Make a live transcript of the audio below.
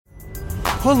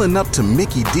Pulling up to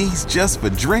Mickey D's just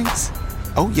for drinks?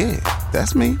 Oh yeah,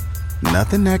 that's me.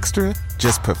 Nothing extra,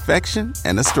 just perfection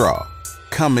and a straw.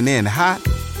 Coming in hot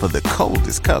for the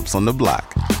coldest cups on the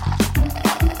block.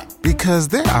 Because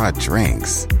there are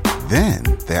drinks. Then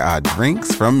there are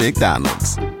drinks from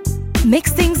McDonald's.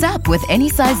 Mix things up with any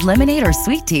size lemonade or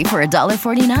sweet tea for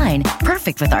 $1.49.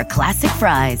 Perfect with our classic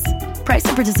fries. Price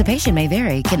and participation may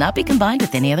vary. Cannot be combined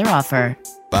with any other offer.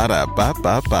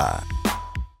 Ba-da-ba-ba-ba.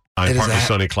 Partly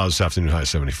sunny, clouds this afternoon, high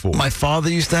 74. My father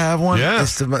used to have one. Yeah.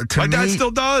 My dad still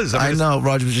does. I know.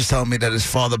 Roger was just telling me that his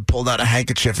father pulled out a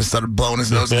handkerchief and started blowing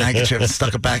his nose in the handkerchief and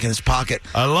stuck it back in his pocket.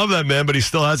 I love that, man, but he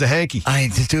still has a hanky. I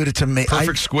just do it to me.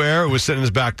 Perfect square. It was sitting in his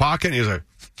back pocket, and he was like,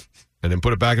 and then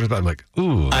put it back in his back. I'm like,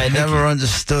 ooh. I never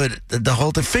understood the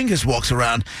whole thing. Fingers walks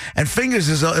around, and Fingers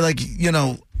is like,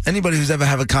 anybody who's ever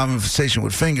had a conversation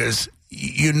with Fingers,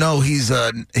 he's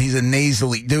a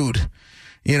nasally dude.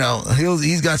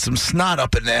 He's got some snot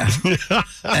up in there.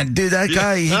 And dude, that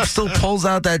guy, he still pulls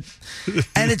out that.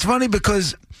 And it's funny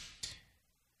because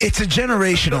it's a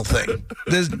generational thing.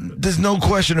 There's no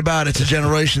question about it. It's a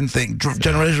generational thing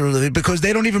because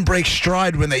they don't even break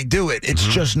stride when they do it. It's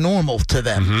just normal to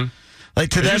them. Mm-hmm.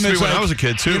 Like to them, it's when like, I was a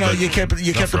kid too. You kept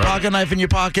a pocket knife in your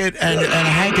pocket and a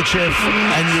handkerchief,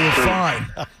 and you were fine.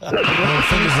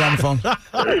 Fingers on the phone.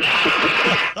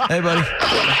 Hey, buddy.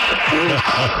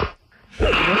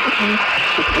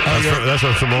 That's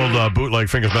from some old bootleg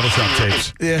Fingers Metal Shop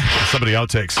tapes. Yeah, somebody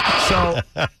outtakes. So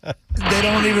they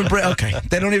don't even break. Okay,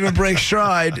 they don't even break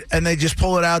stride, and they just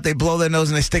pull it out. They blow their nose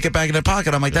and they stick it back in their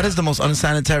pocket. I'm like, that is the most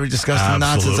unsanitary, disgusting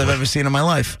nonsense I've ever seen in my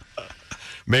life.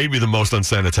 Maybe the most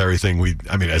unsanitary thing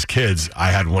as kids,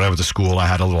 I had when I went to school, I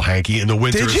had a little hanky in the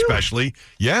winter, especially.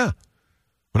 Yeah,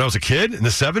 when I was a kid in the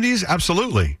 70s,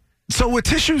 absolutely. So were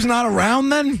tissues not around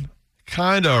then?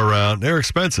 Kind of around. They're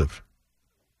expensive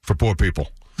for poor people.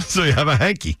 So you have a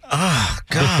hanky. Oh,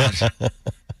 God.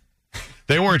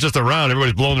 They weren't just around.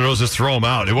 Everybody's blowing their noses, throw them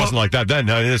out. It wasn't like that then.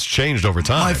 It's changed over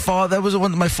time. My father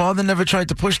never tried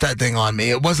to push that thing on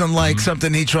me. It wasn't like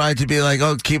something he tried to be like,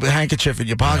 oh, keep a handkerchief in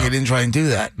your pocket. He didn't try and do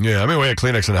that. Yeah, we had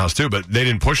Kleenex in the house too, but they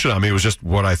didn't push it on me. It was just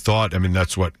what I thought.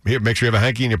 That's what. Here, make sure you have a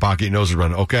hanky in your pocket. Your nose is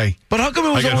running. Okay. But how come it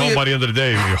was I get home by the end of the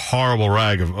day, a horrible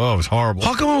rag of, it was horrible.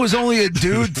 How come it was only a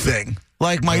dude thing?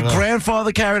 Like my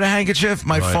grandfather carried a handkerchief.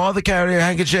 My father carried a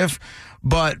handkerchief.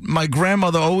 But my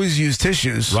grandmother always used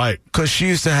tissues. Right. Because she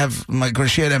used to have,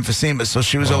 she had emphysema, so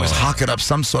she was always hocking up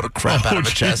some sort of crap out of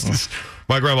her chest.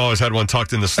 My grandma always had one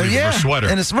tucked in the sleeve of her sweater.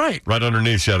 And it's right. Right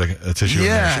underneath, she had a tissue.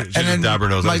 Yeah. She and then dab her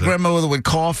nose. My grandmother would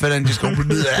cough and then just go,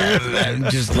 and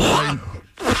just,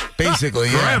 basically,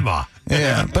 Grandma.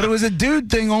 Yeah. But it was a dude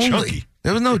thing only. Chunky.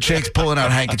 There was no chicks pulling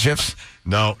out handkerchiefs.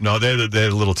 No, they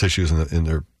had little tissues in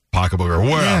their pocketbook or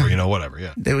wherever, whatever,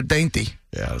 yeah. They were dainty.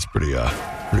 Yeah, that's pretty bad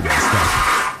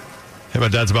stuff. Hey, my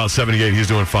dad's about 78. He's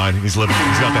doing fine. He's living.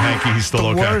 He's got the hanky. He's still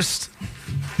okay.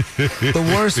 The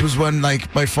worst was when, my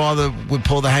father would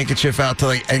pull the handkerchief out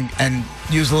to, and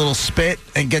use a little spit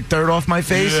and get dirt off my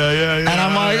face. Yeah. And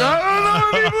I'm like, I don't know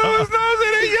if he blew his nose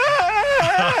in it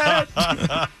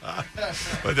yet.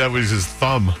 But that was his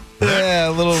thumb. Yeah,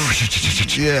 a little.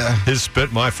 Yeah. His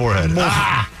spit, my forehead.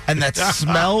 And that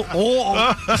smell.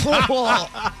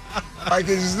 I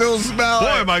can still smell it. Boy,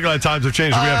 am I glad times have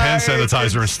changed. We have hand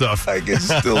sanitizer and stuff. I can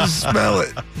still smell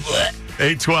it.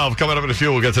 8:12 coming up in a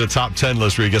few. We'll get to the top 10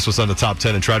 list where you guess what's on the top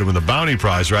 10 and try to win the bounty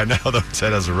prize right now, though.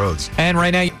 Ted has the roads. And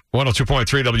right now,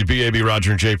 102.3 WBAB,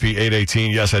 Roger and JP,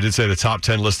 818. Yes, I did say the top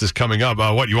 10 list is coming up.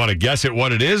 What, you want to guess it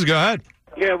what it is? Go ahead.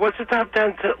 Yeah, what's the top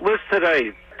 10 list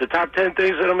today? The top 10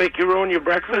 things that'll make you ruin your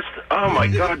breakfast? Oh, my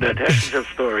God, that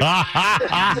handkerchief story.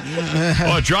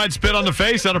 Dried spit on the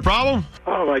face, that a problem?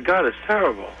 Oh, my God, it's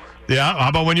terrible. Yeah, how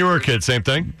about when you were a kid? Same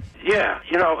thing? Yeah,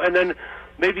 and then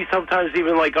maybe sometimes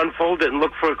even unfold it and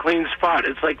look for a clean spot.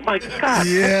 It's like, my God.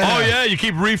 Yeah. Oh, yeah, you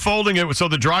keep refolding it so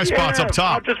the dry spot's up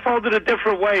top. I'll just fold it a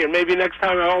different way, and maybe next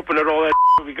time I open it, all that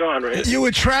will be gone, right? You were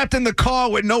trapped in the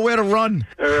car with nowhere to run.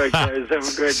 All right, guys. Have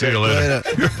a great day. See you later.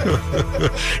 You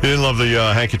didn't love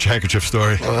the handkerchief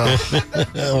story.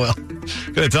 Well,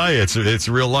 gotta tell you, it's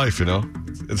real life,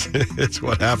 It's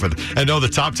what happened. And no, the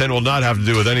top 10 will not have to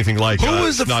do with anything like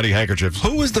snotty handkerchiefs.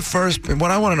 Who was the first,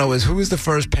 what I want to know is, who was the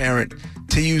first parent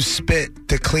to use spit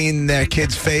to clean their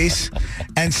kid's face,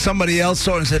 and somebody else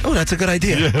saw it and said, oh, that's a good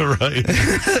idea. Yeah, right.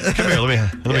 Come here,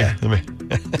 let me.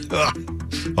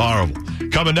 Horrible.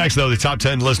 Coming next, though, the top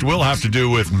 10 list will have to do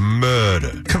with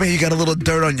murder. Come here, you got a little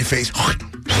dirt on your face.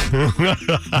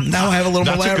 Now I have a little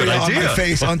That's a good malaria on idea. my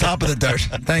face on top of the dirt.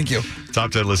 Thank you.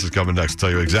 Top 10 list is coming next. I'll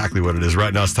tell you exactly what it is.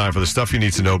 Right now it's time for the stuff you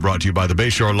need to know, brought to you by the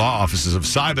Bayshore Law Offices of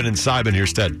Seiben and Seiben.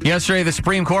 Here's Ted. Yesterday, the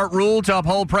Supreme Court ruled to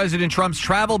uphold President Trump's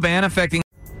travel ban affecting...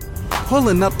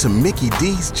 Pulling up to Mickey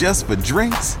D's just for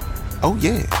drinks? Oh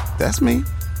yeah, that's me.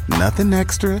 Nothing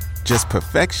extra, just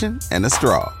perfection and a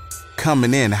straw.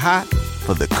 Coming in hot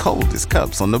for the coldest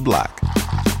cups on the block.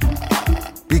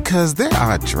 Because there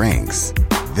are drinks.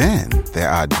 Then there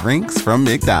are drinks from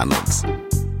McDonald's.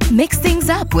 Mix things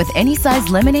up with any size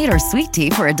lemonade or sweet tea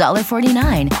for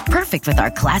 $1.49. Perfect with our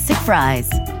classic fries.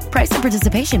 Price and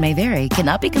participation may vary.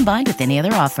 Cannot be combined with any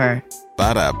other offer.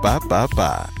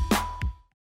 Ba-da-ba-ba-ba.